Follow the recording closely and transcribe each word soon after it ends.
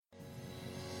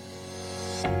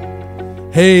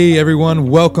Hey everyone,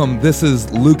 welcome. This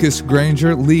is Lucas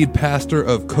Granger, lead pastor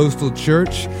of Coastal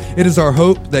Church. It is our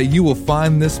hope that you will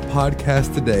find this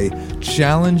podcast today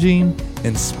challenging,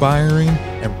 inspiring,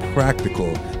 and practical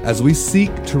as we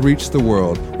seek to reach the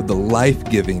world with the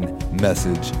life-giving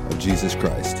message of Jesus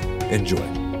Christ. Enjoy.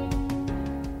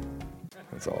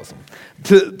 That's awesome.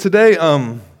 Today,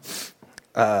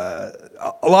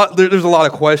 there's a lot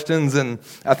of questions, and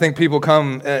I think people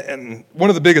come, and one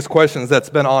of the biggest questions that's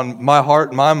been on my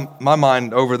heart, my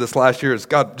mind over this last year is,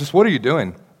 God, just what are you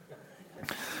doing?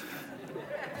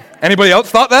 Anybody else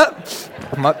thought that?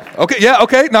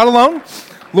 Okay, not alone.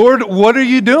 Lord, what are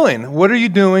you doing? What are you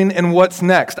doing, and what's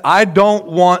next? I don't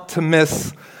want to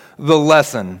miss the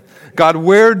lesson. God,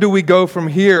 where do we go from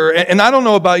here? And I don't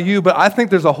know about you, but I think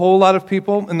there's a whole lot of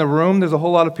people in the room, there's a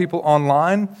whole lot of people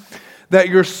online, that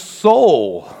your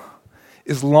soul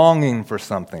is longing for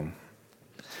something.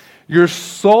 Your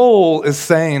soul is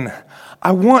saying,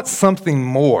 I want something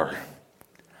more.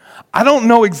 I don't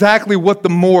know exactly what the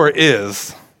more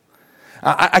is.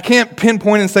 I can't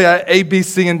pinpoint and say A, B,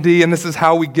 C, and D, and this is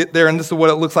how we get there, and this is what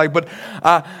it looks like, but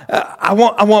I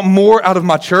want more out of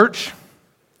my church.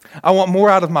 I want more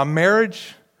out of my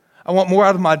marriage. I want more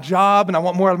out of my job, and I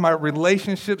want more out of my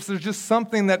relationships. There's just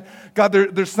something that, God,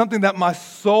 there's something that my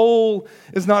soul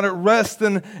is not at rest,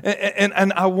 and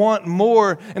I want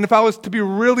more. And if I was to be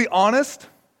really honest,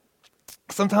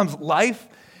 sometimes life,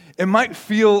 it might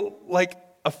feel like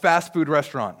a fast food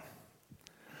restaurant.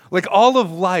 Like all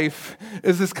of life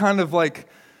is this kind of like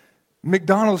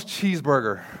McDonald's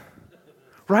cheeseburger,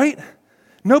 right?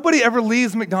 Nobody ever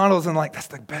leaves McDonald's and like, that's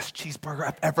the best cheeseburger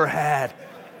I've ever had.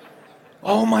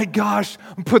 Oh my gosh,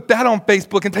 put that on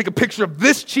Facebook and take a picture of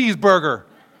this cheeseburger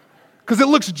because it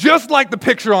looks just like the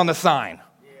picture on the sign.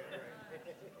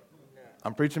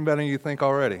 I'm preaching better than you think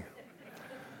already.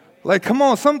 Like, come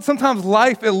on, sometimes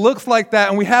life, it looks like that,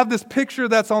 and we have this picture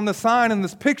that's on the sign and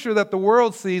this picture that the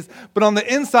world sees, but on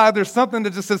the inside, there's something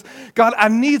that just says, God, I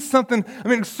need something.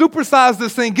 Supersize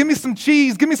this thing. Give me some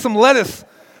cheese. Give me some lettuce.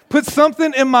 Put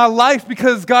something in my life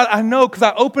because, God, I know because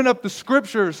I open up the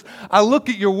scriptures, I look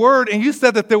at your word, and you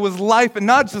said that there was life, and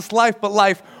not just life, but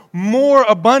life more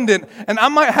abundant. And I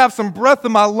might have some breath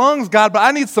in my lungs, God, but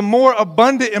I need some more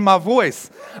abundant in my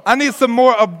voice. I need some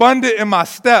more abundant in my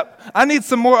step. I need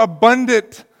some more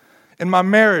abundant in my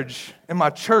marriage, in my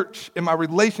church, in my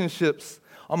relationships,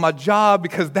 on my job,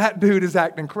 because that dude is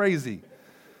acting crazy.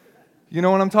 You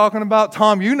know what I'm talking about?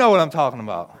 Tom, you know what I'm talking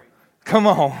about. Come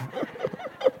on.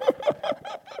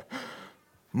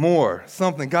 More,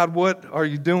 something. God, what are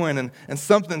you doing? And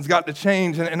something's got to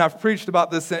change. And I've preached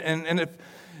about this. And if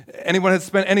anyone has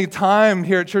spent any time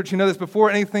here at church, you know this. Before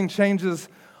anything changes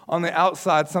on the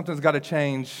outside, something's got to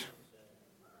change.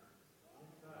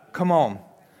 Come on.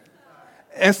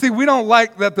 And see, we don't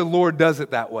like that the Lord does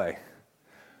it that way.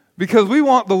 Because we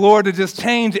want the Lord to just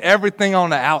change everything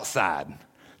on the outside.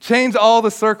 Change all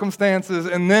the circumstances,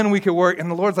 and then we can work.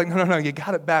 And the Lord's like, no, you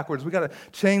got it backwards. We got to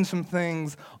change some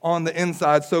things on the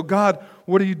inside. So God,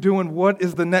 what are you doing? What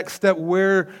is the next step?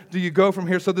 Where do you go from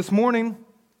here? So this morning,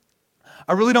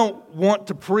 I really don't want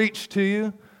to preach to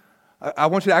you. I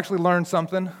want you to actually learn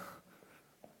something.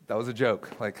 That was a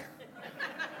joke. Like,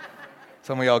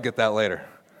 some of y'all get that later.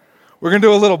 We're going to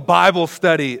do a little Bible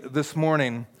study this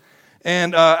morning.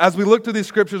 And as we look to these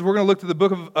scriptures, we're going to look to the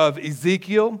book of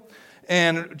Ezekiel,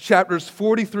 and chapters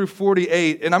 40 through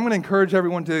 48, and I'm going to encourage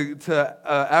everyone to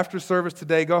after service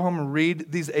today, go home and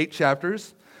read these 8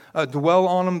 chapters, dwell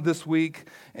on them this week,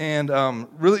 and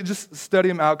really just study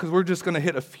them out, because we're just going to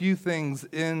hit a few things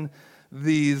in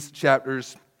these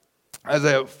chapters,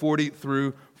 Isaiah 40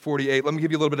 through 48. Let me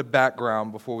give you a little bit of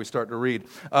background before we start to read.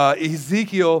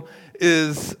 Ezekiel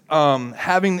is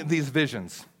having these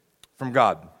visions from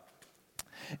God,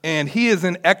 and he is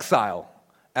in exile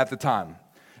at the time.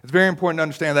 It's very important to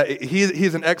understand that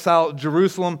he's in exile.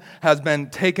 Jerusalem has been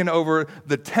taken over.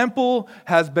 The temple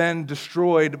has been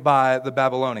destroyed by the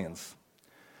Babylonians.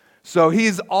 So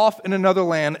he's off in another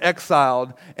land,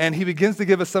 exiled, and he begins to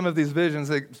give us some of these visions,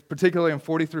 particularly in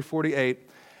 40 through 48.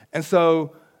 And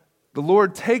so the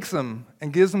Lord takes him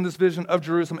and gives him this vision of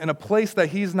Jerusalem in a place that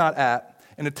he's not at,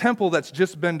 in a temple that's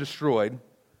just been destroyed.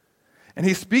 And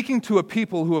he's speaking to a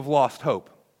people who have lost hope.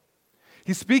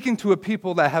 He's speaking to a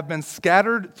people that have been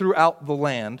scattered throughout the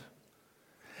land,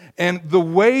 and the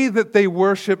way that they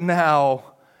worship now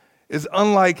is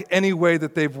unlike any way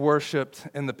that they've worshiped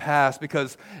in the past,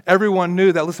 because everyone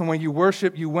knew that, listen, when you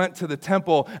worship, you went to the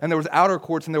temple, and there was outer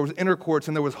courts, and there was inner courts,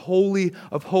 and there was holy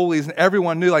of holies, and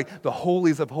everyone knew, like, the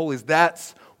holies of holies,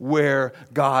 that's where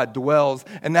God dwells.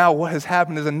 And now what has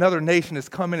happened is another nation has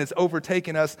come in, it's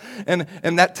overtaken us, and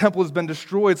that temple has been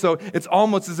destroyed. So it's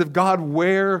almost as if, God,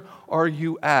 where are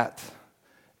you at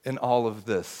in all of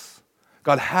this?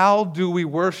 God, how do we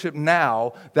worship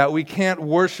now that we can't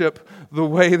worship the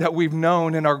way that we've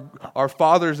known and our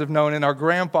fathers have known and our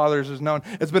grandfathers have known?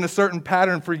 It's been a certain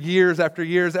pattern for years after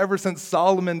years, ever since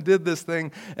Solomon did this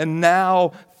thing, and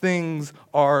now things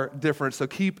are different. So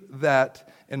keep that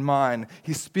in mind.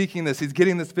 He's speaking this, he's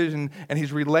getting this vision, and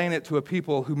he's relaying it to a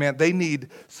people who, man, they need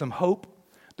some hope.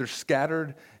 They're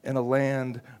scattered in a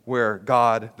land where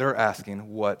God, they're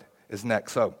asking what is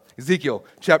next. So Ezekiel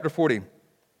chapter 40.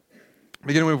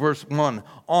 Beginning with verse 1,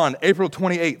 on April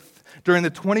 28th, during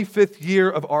the 25th year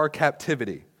of our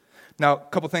captivity. Now, a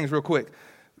couple things real quick.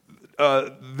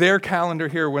 Their calendar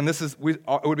here, when it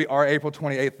would be our April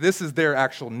 28th, this is their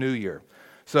actual new year.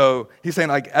 So he's saying,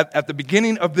 like, at the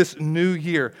beginning of this new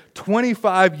year,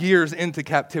 25 years into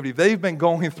captivity, they've been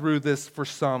going through this for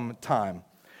some time.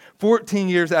 14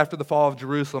 years after the fall of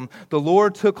Jerusalem, the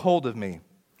Lord took hold of me.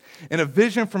 In a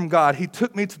vision from God, he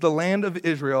took me to the land of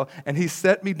Israel, and he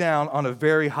set me down on a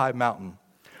very high mountain.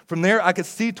 From there, I could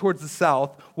see towards the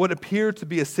south what appeared to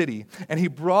be a city, and he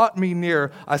brought me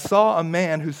near. I saw a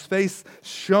man whose face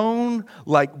shone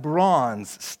like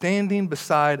bronze standing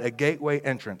beside a gateway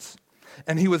entrance,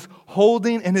 and he was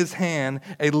holding in his hand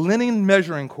a linen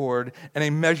measuring cord and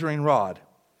a measuring rod.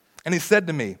 And he said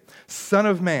to me, Son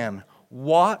of man,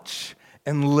 watch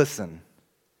and listen.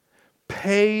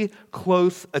 Pay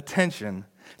close attention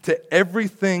to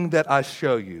everything that I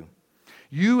show you.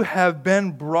 You have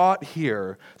been brought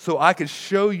here so I could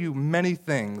show you many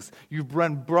things. You've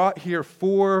been brought here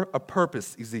for a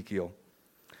purpose, Ezekiel.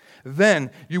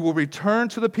 Then you will return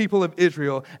to the people of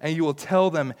Israel, and you will tell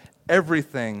them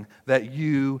everything that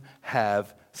you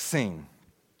have seen.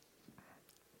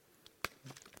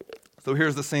 So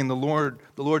here's the scene. The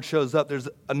Lord shows up. There's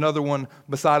another one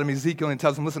beside him, Ezekiel, and he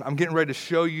tells him, listen, I'm getting ready to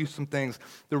show you some things.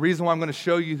 The reason why I'm going to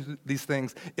show you these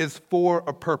things is for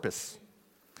a purpose.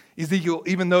 Ezekiel,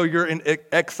 even though you're in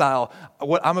exile,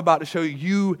 what I'm about to show you,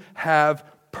 you have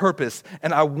purpose,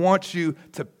 and I want you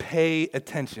to pay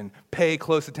attention, pay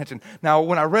close attention. Now,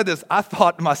 when I read this, I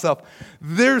thought to myself,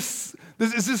 this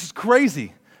is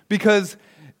crazy, because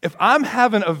if I'm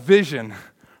having a vision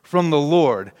from the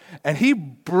Lord, and he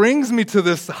brings me to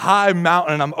this high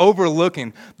mountain and I'm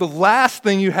overlooking, the last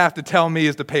thing you have to tell me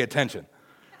is to pay attention.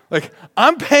 Like,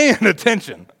 I'm paying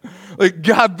attention. Like,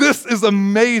 God, this is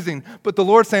amazing. But the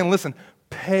Lord's saying, listen,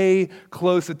 pay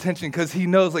close attention, because he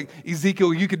knows, like,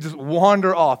 Ezekiel, you could just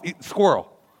wander off.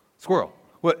 Squirrel.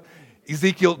 What?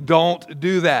 Ezekiel, don't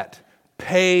do that.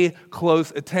 Pay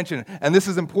close attention. And this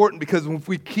is important because if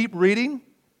we keep reading,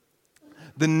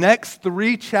 the next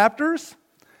 3 chapters,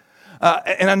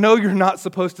 and I know you're not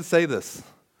supposed to say this,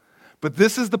 but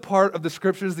this is the part of the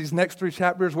scriptures, these next 3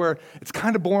 chapters, where it's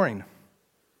kind of boring.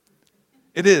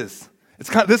 It is.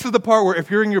 This is the part where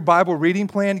if you're in your Bible reading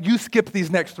plan, you skip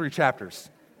these next 3 chapters.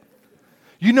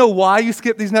 You know why you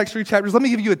skip these next 3 chapters? Let me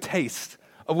give you a taste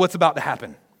of what's about to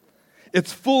happen.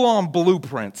 It's full-on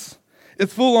blueprints.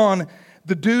 It's full-on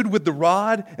the dude with the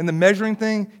rod and the measuring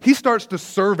thing. He starts to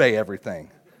survey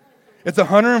everything. It's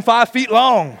 105 feet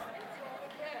long.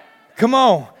 Come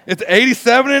on. It's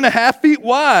 87 and a half feet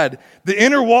wide. The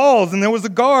inner walls, and there was a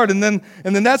guard, and then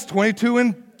that's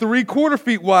 22 3/4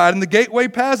 feet wide, and the gateway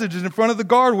passages in front of the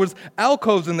guard was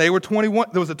alcoves, and they were 21.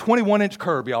 There was a 21-inch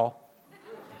curb, y'all.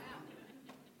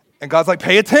 And God's like,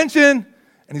 pay attention.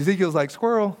 And Ezekiel's like,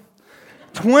 squirrel.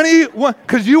 21,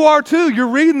 because you are too. You're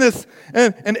reading this,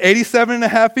 and 87 and a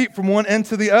half feet from one end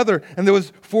to the other, and there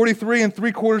was 43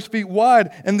 3/4 feet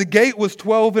wide, and the gate was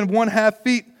 12 1/2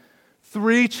 feet.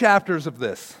 3 chapters of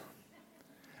this.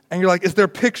 And you're like, is there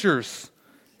pictures,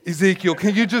 Ezekiel?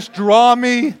 Can you just draw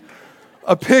me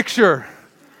a picture?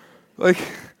 Like,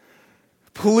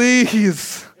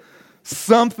 please,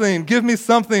 something. Give me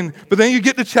something. But then you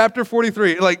get to chapter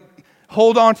 43. Like,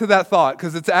 hold on to that thought,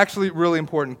 because it's actually really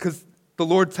important, because the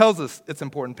Lord tells us it's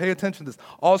important. Pay attention to this.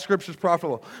 All scripture is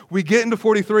profitable. We get into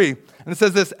 43, and it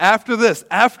says this,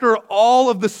 after all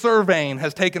of the surveying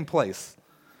has taken place,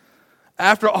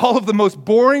 after all of the most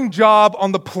boring job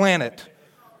on the planet,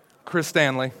 Chris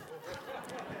Stanley,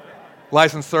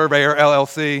 licensed surveyor,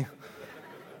 LLC.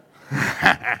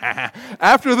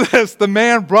 After this, the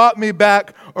man brought me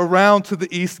back around to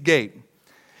the east gate.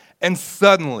 And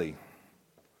suddenly,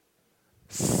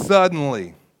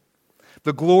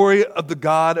 The glory of the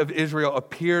God of Israel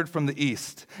appeared from the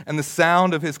east, and the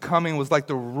sound of his coming was like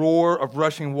the roar of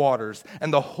rushing waters,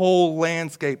 and the whole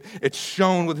landscape, it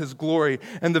shone with his glory.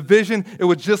 And the vision, it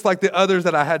was just like the others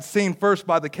that I had seen first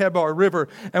by the Kebar River,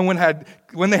 and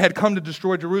when they had come to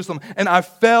destroy Jerusalem. And I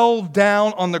fell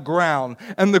down on the ground,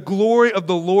 and the glory of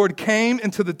the Lord came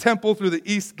into the temple through the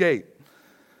east gate.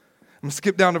 I'm going to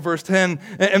skip down to verse 10,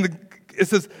 it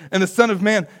says, and the Son of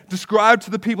Man, describe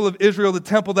to the people of Israel the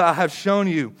temple that I have shown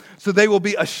you, so they will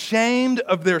be ashamed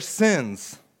of their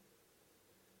sins.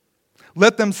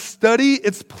 Let them study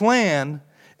its plan,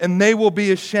 and they will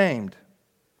be ashamed.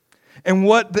 And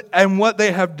what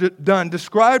they have done,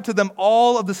 describe to them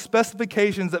all of the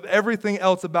specifications of everything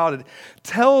else about it.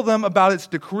 Tell them about its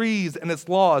decrees and its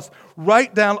laws.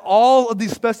 Write down all of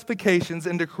these specifications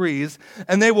and decrees,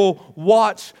 and they will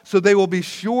watch, so they will be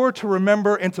sure to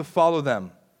remember and to follow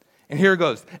them. And here it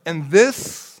goes. And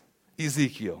this,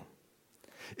 Ezekiel,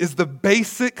 is the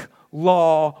basic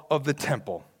law of the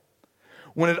temple.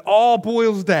 When it all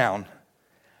boils down,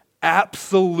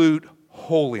 absolute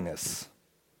holiness.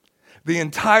 The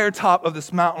entire top of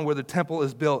this mountain where the temple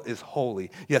is built is holy.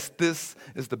 Yes, this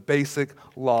is the basic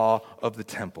law of the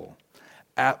temple.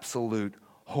 Absolute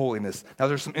holiness. Now,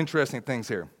 there's some interesting things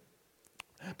here.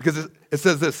 Because it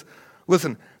says this,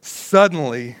 listen,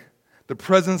 suddenly the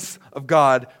presence of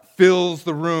God fills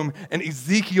the room, and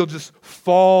Ezekiel just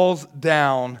falls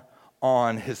down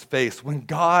on his face. When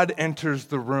God enters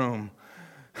the room,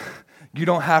 you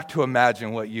don't have to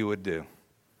imagine what you would do.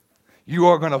 You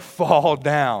are going to fall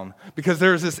down because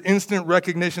there's this instant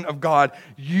recognition of God.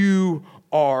 You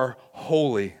are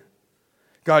holy.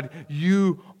 God,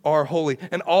 you are holy.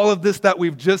 And all of this that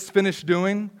we've just finished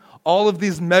doing, all of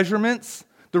these measurements,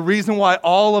 the reason why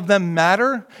all of them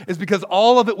matter is because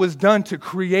all of it was done to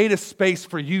create a space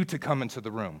for you to come into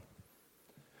the room.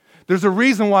 There's a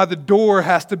reason why the door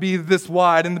has to be this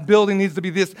wide and the building needs to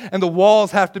be this and the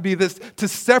walls have to be this to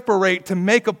separate, to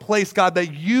make a place, God,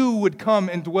 that you would come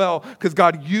and dwell because,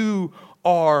 God, you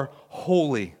are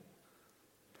holy.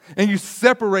 And you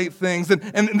separate things, and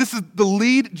this is the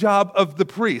lead job of the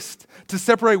priest, to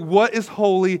separate what is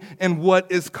holy and what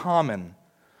is common.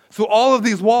 So all of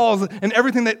these walls and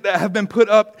everything that have been put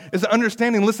up is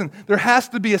understanding, listen, there has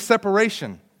to be a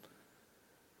separation.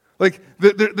 Like,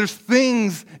 there's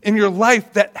things in your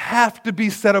life that have to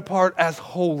be set apart as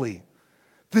holy.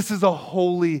 This is a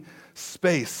holy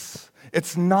space.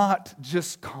 It's not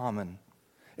just common.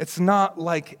 It's not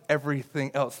like everything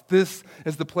else. This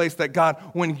is the place that, God,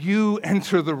 when you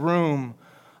enter the room,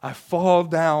 I fall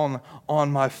down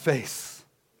on my face.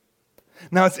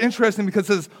 Now, it's interesting because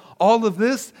it says all of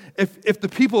this, if the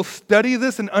people study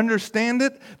this and understand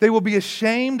it, they will be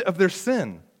ashamed of their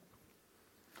sin.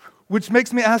 Which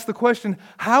makes me ask the question,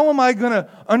 how am I going to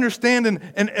understand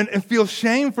and feel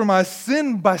shame for my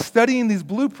sin by studying these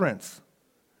blueprints?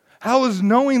 How is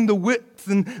knowing the width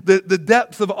and the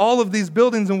depths of all of these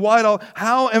buildings and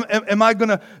how am I going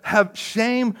to have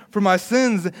shame for my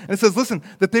sins? And it says, listen,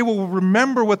 that they will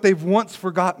remember what they've once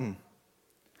forgotten.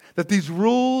 That these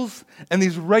rules and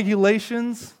these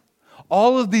regulations,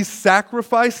 all of these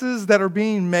sacrifices that are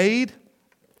being made,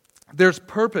 there's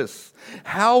purpose.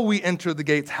 How we enter the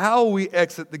gates, how we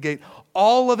exit the gate,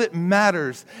 all of it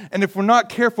matters. And if we're not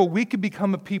careful, we could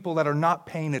become a people that are not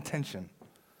paying attention.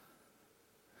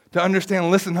 To understand,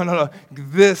 listen, no,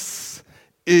 this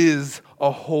is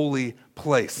a holy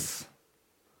place.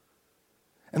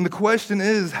 And the question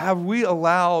is, have we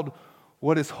allowed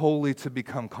what is holy to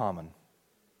become common?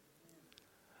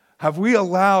 Have we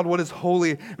allowed what is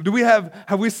holy?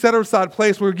 Have we set aside a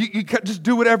place where you can just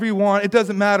do whatever you want? It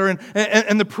doesn't matter.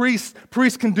 And the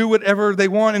priests can do whatever they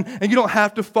want. And you don't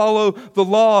have to follow the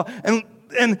law.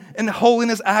 And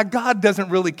holiness, God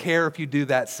doesn't really care if you do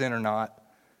that sin or not.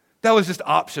 That was just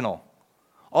optional.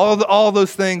 All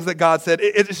those things that God said,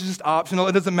 it's just optional.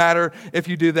 It doesn't matter if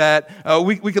you do that.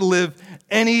 We can live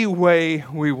any way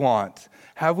we want.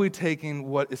 Have we taken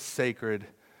what is sacred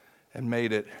and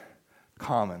made it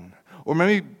common? Or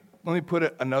maybe, let me put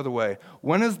it another way.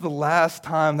 When is the last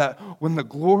time that when the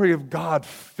glory of God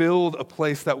filled a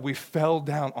place that we fell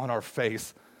down on our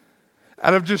face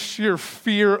out of just sheer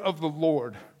fear of the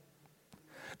Lord?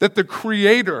 That the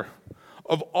creator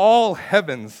of all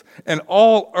heavens and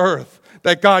all earth,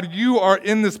 that God, you are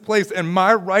in this place and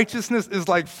my righteousness is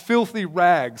like filthy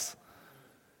rags.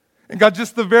 And God,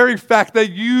 just the very fact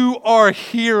that you are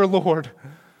here, Lord,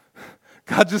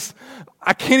 God,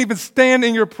 I can't even stand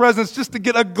in your presence just to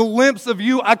get a glimpse of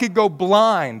you. I could go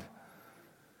blind.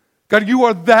 God, you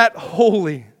are that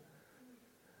holy.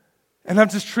 And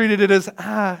I've just treated it as,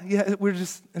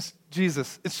 it's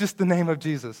Jesus. It's just the name of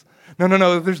Jesus.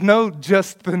 No, there's no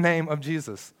just the name of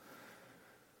Jesus.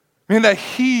 I mean, that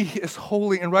he is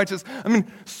holy and righteous. I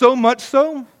mean, so much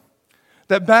so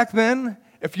that back then,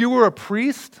 if you were a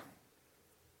priest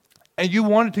and you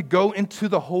wanted to go into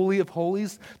the Holy of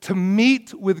Holies to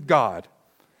meet with God,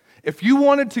 if you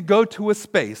wanted to go to a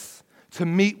space to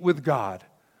meet with God,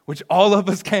 which all of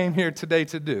us came here today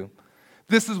to do,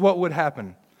 this is what would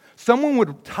happen. Someone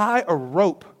would tie a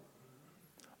rope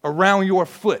around your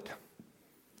foot.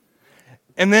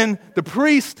 And then the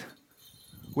priest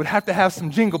would have to have some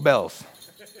jingle bells.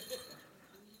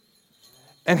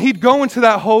 And he'd go into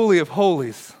that Holy of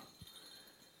Holies.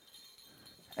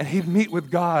 And he'd meet with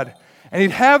God. And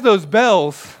he'd have those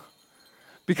bells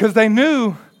because they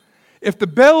knew if the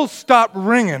bells stopped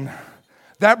ringing,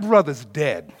 that brother's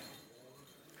dead.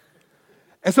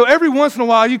 And so every once in a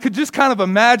while, you could just kind of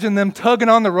imagine them tugging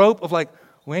on the rope of like,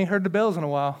 we ain't heard the bells in a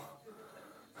while.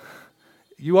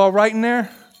 You all right in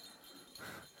there?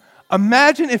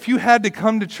 Imagine if you had to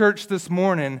come to church this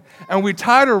morning and we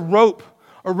tied a rope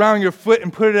around your foot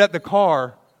and put it at the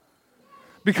car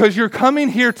because you're coming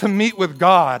here to meet with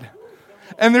God.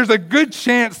 And there's a good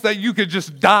chance that you could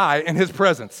just die in his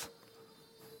presence.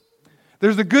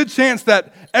 There's a good chance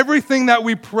that everything that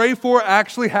we pray for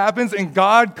actually happens and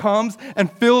God comes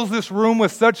and fills this room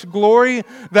with such glory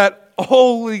that,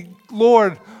 holy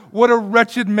Lord, what a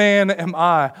wretched man am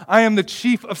I. I am the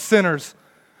chief of sinners.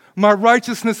 My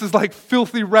righteousness is like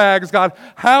filthy rags, God.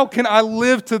 How can I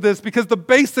live to this? Because the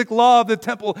basic law of the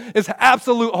temple is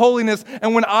absolute holiness.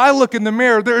 And when I look in the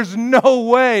mirror, there's no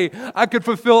way I could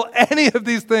fulfill any of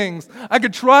these things. I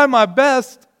could try my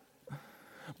best,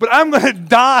 but I'm going to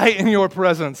die in your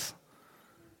presence.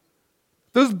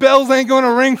 Those bells ain't going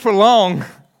to ring for long.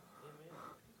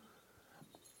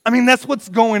 I mean, that's what's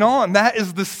going on. That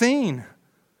is the scene.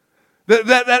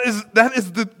 That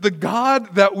is the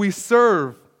God that we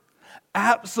serve.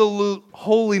 Absolute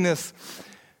holiness.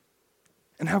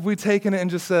 And have we taken it and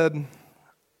just said,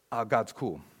 oh, God's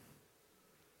cool?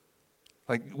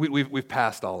 Like, we've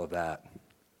passed all of that.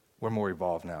 We're more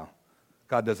evolved now.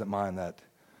 God doesn't mind that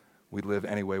we live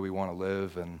any way we want to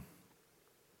live, and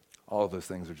all of those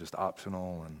things are just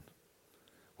optional, and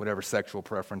whatever sexual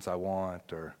preference I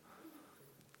want, or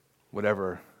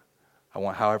whatever I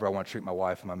want, however I want to treat my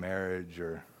wife in my marriage,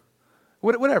 or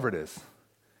whatever it is.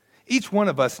 Each one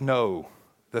of us know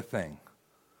the thing.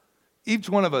 Each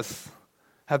one of us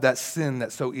have that sin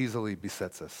that so easily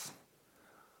besets us.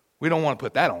 We don't want to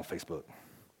put that on Facebook.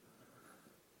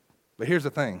 But here's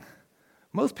the thing.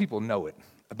 Most people know it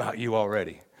about you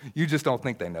already. You just don't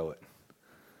think they know it.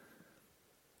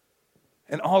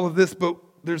 And all of this, but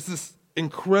there's this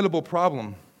incredible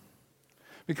problem.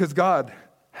 Because God,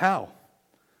 how?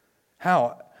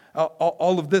 How?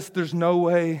 All of this, there's no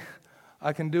way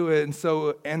I can do it. And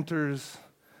so enters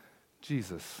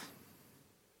Jesus.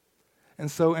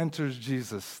 And so enters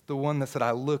Jesus, the one that said,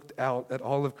 I looked out at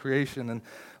all of creation and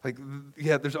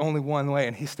there's only one way.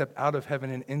 And he stepped out of heaven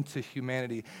and into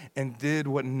humanity and did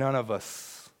what none of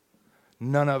us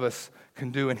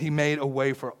can do. And he made a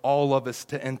way for all of us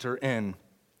to enter in.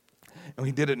 And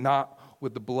he did it not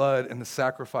with the blood and the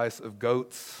sacrifice of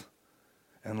goats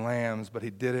and lambs, but he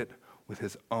did it with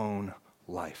his own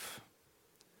life.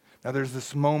 Now there's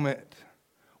this moment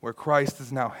where Christ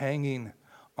is now hanging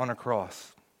on a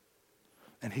cross.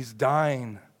 And he's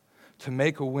dying to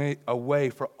make a way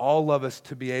for all of us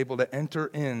to be able to enter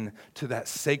in to that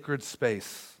sacred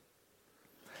space.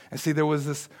 And see, there was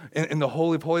this, in the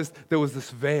Holy of Holies, there was this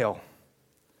veil.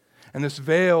 And this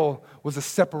veil was a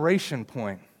separation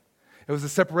point. It was a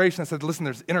separation that said, listen,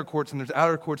 there's inner courts and there's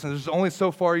outer courts, and there's only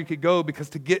so far you could go because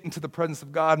to get into the presence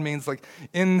of God means like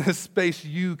in this space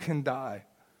you can die.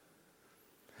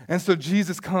 And so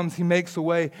Jesus comes, he makes a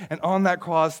way, and on that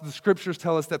cross, the scriptures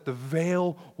tell us that the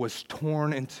veil was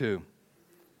torn in two.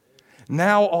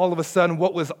 Now, all of a sudden,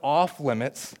 what was off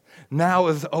limits now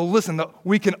is,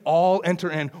 we can all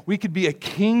enter in. We could be a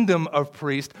kingdom of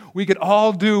priests. We could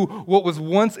all do what was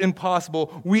once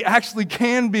impossible. We actually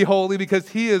can be holy because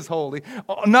he is holy.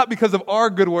 Not because of our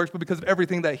good works, but because of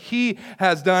everything that he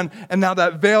has done. And now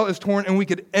that veil is torn and we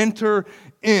could enter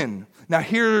in. Now,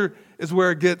 here is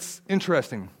where it gets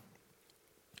interesting.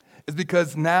 Is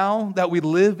because now that we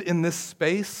live in this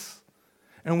space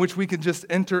in which we can just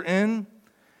enter in,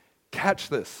 catch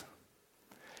this.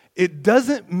 It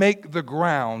doesn't make the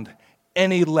ground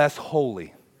any less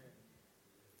holy.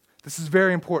 This is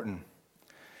very important.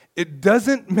 It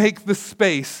doesn't make the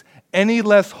space any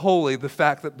less holy, the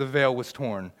fact that the veil was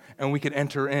torn and we could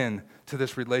enter in to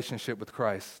this relationship with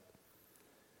Christ.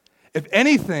 If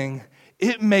anything,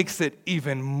 it makes it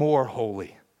even more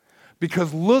holy.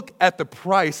 Because look at the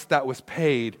price that was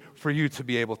paid for you to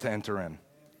be able to enter in.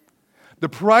 The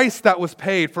price that was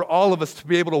paid for all of us to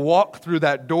be able to walk through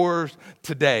that door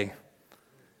today.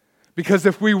 Because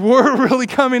if we were really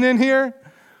coming in here,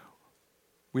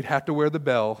 we'd have to wear the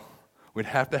bell, we'd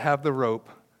have to have the rope,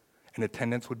 and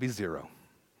attendance would be 0.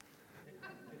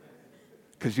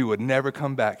 Because you would never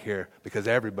come back here because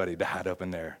everybody died up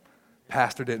in there.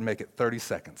 Pastor didn't make it 30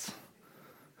 seconds.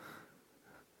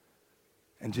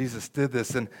 And Jesus did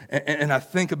this, and I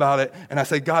think about it, and I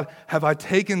say, God, have I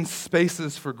taken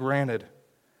spaces for granted?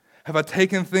 Have I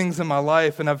taken things in my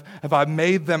life, and have I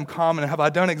made them common? Have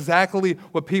I done exactly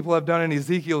what people have done in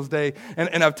Ezekiel's day?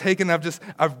 And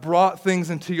I've brought things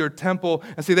into your temple,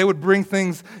 and see, they would bring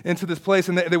things into this place,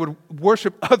 and they would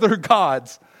worship other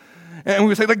gods. And we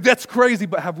would say, like, that's crazy,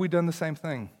 but have we done the same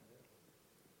thing?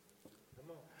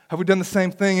 Have we done the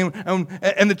same thing?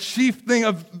 And the chief thing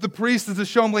of the priest is to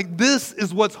show them, like, this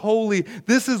is what's holy,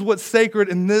 this is what's sacred,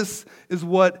 and this is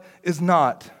what is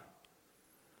not.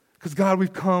 Because, God,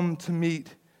 we've come to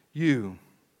meet you.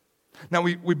 Now,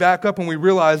 we back up and we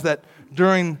realize that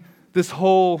during this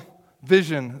whole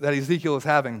vision that Ezekiel is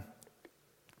having,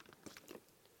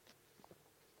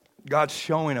 God's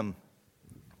showing him.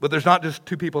 But there's not just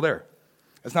 2 people there.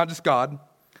 It's not just God.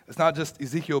 It's not just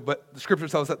Ezekiel, but the scripture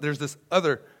tells us that there's this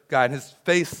other guy, and his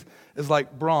face is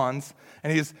like bronze,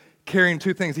 and he's carrying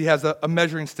 2 things. He has a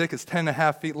measuring stick. It's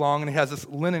 10.5 feet long, and he has this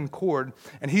linen cord,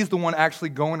 and he's the one actually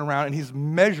going around, and he's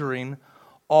measuring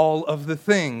all of the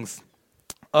things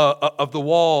of the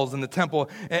walls and the temple,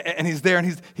 and he's there,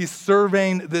 and he's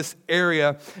surveying this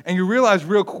area, and you realize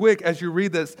real quick as you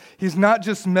read this, he's not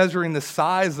just measuring the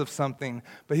size of something,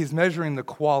 but he's measuring the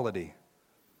quality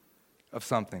of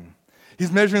something.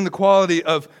 He's measuring the quality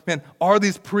of, man, are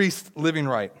these priests living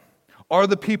right? Are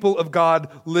the people of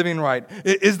God living right?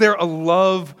 Is there a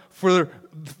love for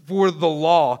the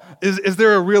law? Is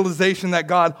there a realization that,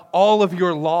 God, all of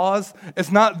your laws,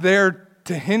 it's not there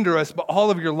to hinder us, but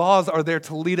all of your laws are there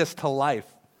to lead us to life.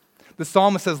 The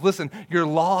psalmist says, listen, your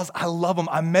laws, I love them.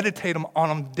 I meditate on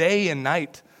them day and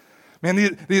night. Man,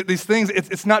 these things,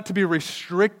 it's not to be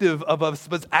restrictive of us,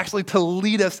 but it's actually to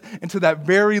lead us into that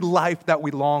very life that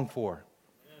we long for.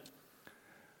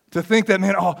 To think that,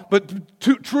 man,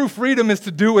 true freedom is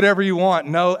to do whatever you want.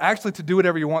 No, actually to do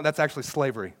whatever you want, that's actually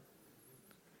slavery.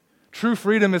 True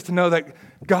freedom is to know that,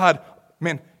 God,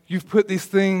 man, you've put these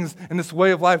things in this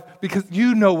way of life because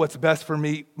you know what's best for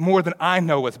me more than I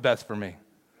know what's best for me.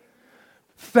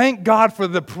 Thank God for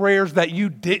the prayers that you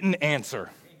didn't answer.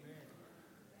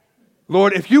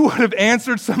 Lord, if you would have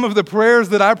answered some of the prayers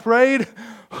that I prayed,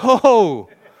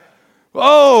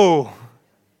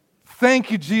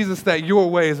 thank you, Jesus, that your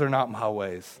ways are not my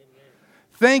ways.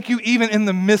 Thank you, even in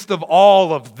the midst of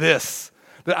all of this,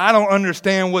 that I don't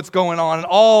understand what's going on, and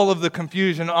all of the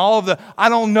confusion, I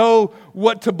don't know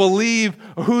what to believe,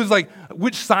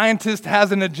 which scientist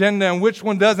has an agenda and which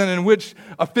one doesn't, and which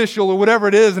official or whatever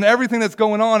it is, and everything that's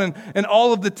going on, and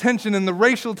all of the tension and the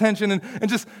racial tension, and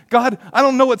just, God, I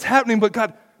don't know what's happening, but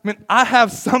God, I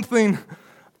have something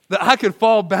that I could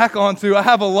fall back onto. I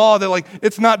have a law that,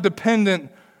 it's not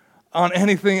dependent on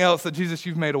anything else, that Jesus,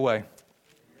 you've made a way.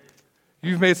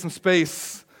 You've made some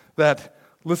space that,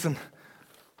 listen,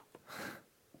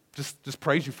 just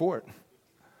praise you for it.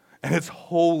 And it's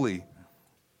holy.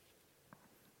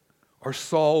 Our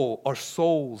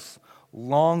souls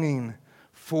longing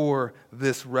for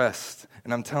this rest.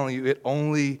 And I'm telling you, it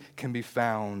only can be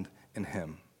found in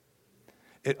Him.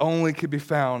 It only can be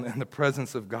found in the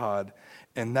presence of God.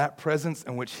 And that presence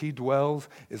in which He dwells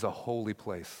is a holy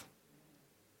place.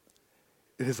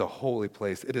 It is a holy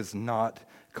place. It is not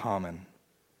common.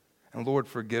 And Lord,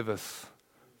 forgive us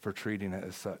for treating it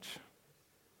as such.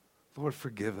 Lord,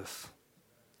 forgive us.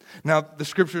 Now, the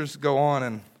scriptures go on,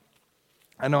 and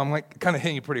I know I'm kind of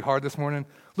hitting you pretty hard this morning.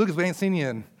 Lucas, we ain't seen you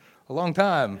in a long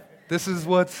time. This is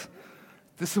what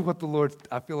the Lord,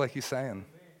 I feel like He's saying.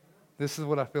 This is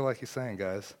what I feel like He's saying,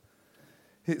 guys.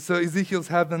 So Ezekiel's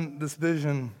having this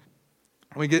vision.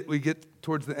 We get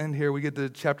towards the end here. We get to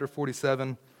chapter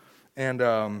 47. And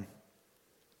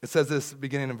it says this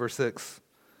beginning in verse 6.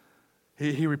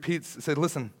 He repeats, it said,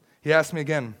 listen, he asked me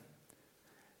again,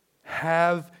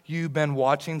 have you been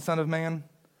watching, Son of Man?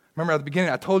 Remember at the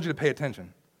beginning, I told you to pay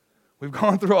attention. We've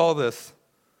gone through all this.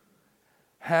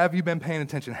 Have you been paying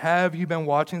attention? Have you been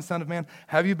watching, Son of Man?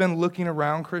 Have you been looking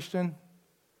around, Christian?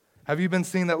 Have you been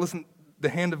seeing that, listen, the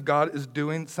hand of God is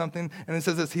doing something? And it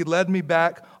says this, He led me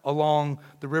back along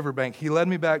the riverbank. He led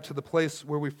me back to the place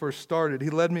where we first started.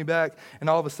 He led me back, and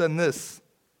all of a sudden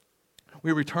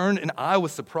we returned, and I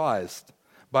was surprised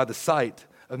by the sight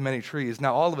of many trees.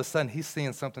 Now, all of a sudden, he's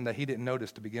seeing something that he didn't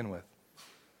notice to begin with.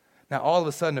 Now, all of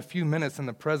a sudden, a few minutes in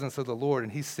the presence of the Lord,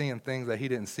 and he's seeing things that he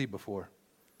didn't see before.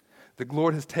 The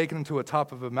Lord has taken him to a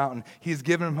top of a mountain. He's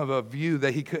given him a view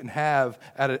that he couldn't have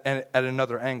at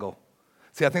another angle.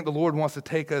 See, I think the Lord wants to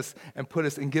take us and put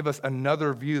us and give us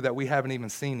another view that we haven't even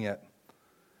seen yet.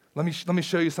 Let me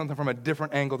show you something from a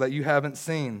different angle that you haven't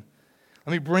seen.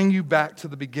 Let me bring you back to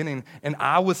the beginning. And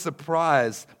I was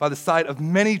surprised by the sight of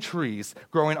many trees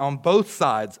growing on both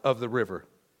sides of the river.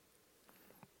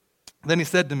 Then he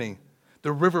said to me,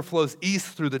 the river flows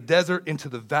east through the desert into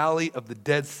the valley of the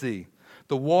Dead Sea.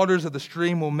 The waters of the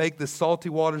stream will make the salty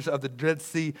waters of the Dead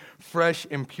Sea fresh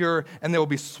and pure, and there will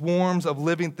be swarms of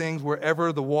living things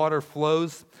wherever the water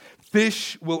flows.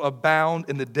 Fish will abound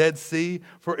in the Dead Sea,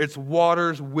 for its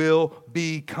waters will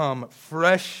become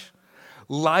fresh.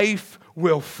 Life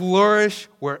will flourish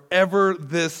wherever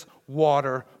this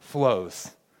water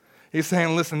flows. He's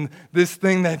saying, listen, this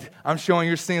thing that I'm showing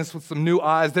you're seeing with some new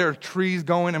eyes, there are trees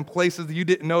going in places that you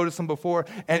didn't notice them before,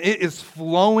 and it is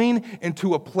flowing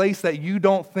into a place that you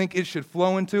don't think it should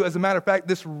flow into. As a matter of fact,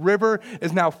 this river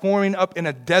is now forming up in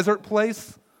a desert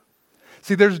place.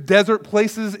 See, there's desert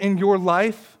places in your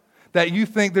life that you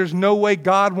think there's no way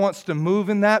God wants to move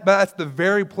in that, but that's the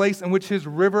very place in which his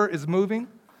river is moving.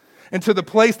 And to the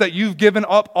place that you've given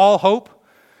up all hope,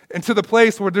 and to the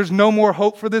place where there's no more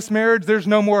hope for this marriage, there's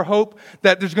no more hope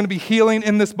that there's going to be healing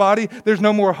in this body, there's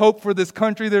no more hope for this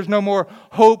country, there's no more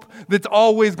hope that's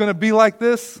always going to be like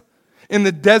this. In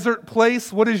the desert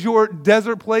place, what is your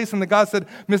desert place? And the God said,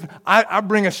 I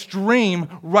bring a stream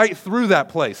right through that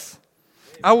place.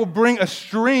 I will bring a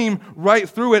stream right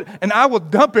through it, and I will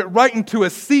dump it right into a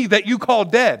sea that you call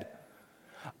dead.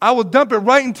 I will dump it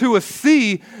right into a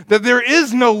sea that there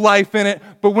is no life in it,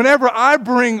 but whenever I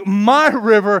bring my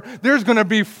river, there's going to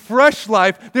be fresh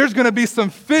life. There's going to be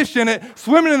some fish in it,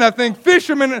 swimming in that thing.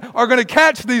 Fishermen are going to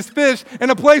catch these fish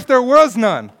in a place there was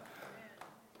none.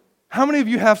 How many of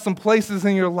you have some places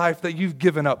in your life that you've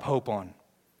given up hope on?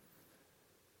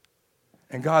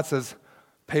 And God says,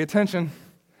 pay attention.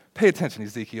 Pay attention,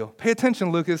 Ezekiel. Pay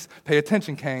attention, Lucas. Pay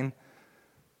attention, Cain.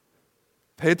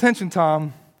 Pay attention,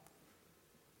 Tom.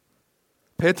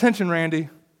 Pay attention, Randy.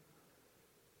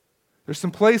 There's some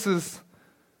places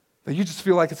that you just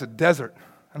feel like it's a desert.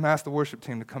 I'm going to ask the worship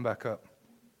team to come back up.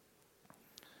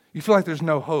 You feel like there's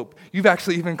no hope. You've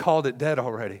actually even called it dead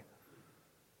already.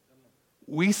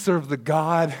 We serve the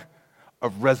God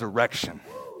of resurrection.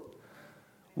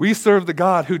 We serve the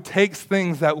God who takes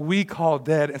things that we call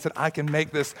dead and said, I can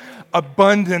make this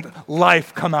abundant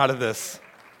life come out of this.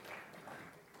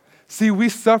 See, we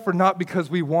suffer not because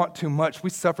we want too much. We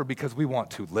suffer because we want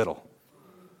too little.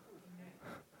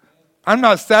 I'm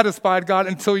not satisfied, God,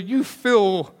 until you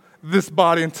fill this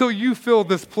body, until you fill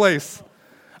this place.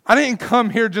 I didn't come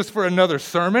here just for another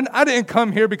sermon. I didn't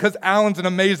come here because Alan's an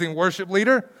amazing worship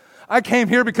leader. I came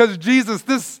here because Jesus,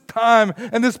 this time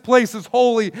and this place is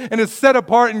holy and is set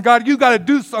apart. And God, you got to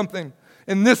do something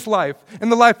in this life, in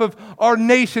the life of our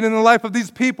nation, in the life of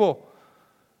these people.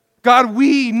 God,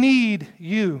 we need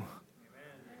you.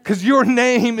 Because your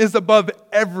name is above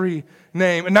every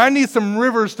name. And I need some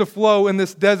rivers to flow in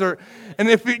this desert. And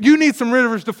if you need some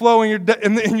rivers to flow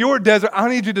in your desert, I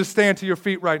need you to stand to your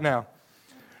feet right now.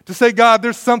 To say, God,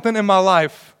 there's something in my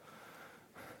life.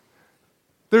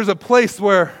 There's a place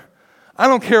where I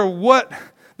don't care what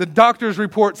the doctor's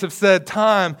reports have said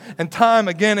time and time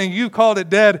again, and you called it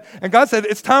dead. And God said,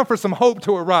 it's time for some hope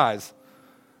to arise.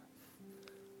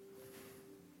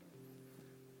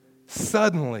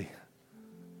 Suddenly,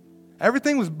 we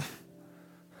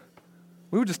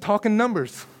were just talking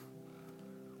numbers.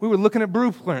 We were looking at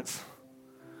blueprints.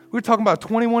 We were talking about a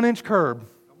 21-inch curb.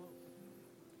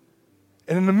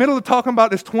 And in the middle of talking about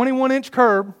this 21-inch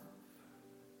curb,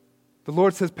 the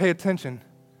Lord says, pay attention,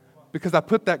 because I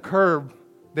put that curb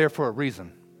there for a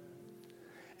reason.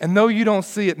 And though you don't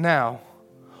see it now,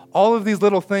 all of these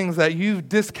little things that you've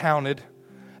discounted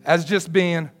as just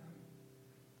being,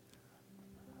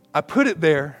 I put it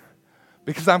there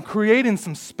because I'm creating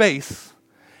some space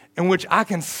in which I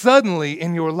can suddenly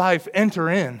in your life enter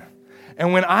in.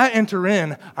 And when I enter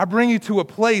in, I bring you to a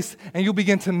place and you'll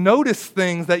begin to notice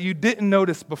things that you didn't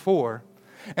notice before.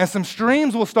 And some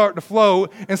streams will start to flow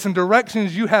in some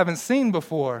directions you haven't seen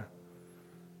before.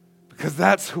 Because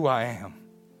that's who I am.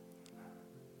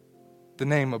 The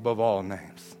name above all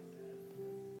names.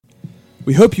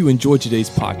 We hope you enjoyed today's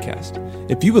podcast.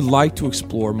 If you would like to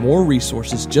explore more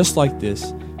resources just like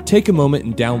this, take a moment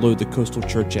and download the Coastal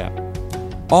Church app.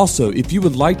 Also, if you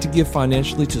would like to give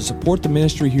financially to support the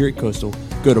ministry here at Coastal,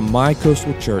 go to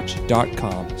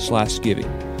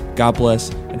mycoastalchurch.com/giving. God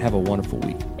bless and have a wonderful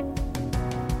week.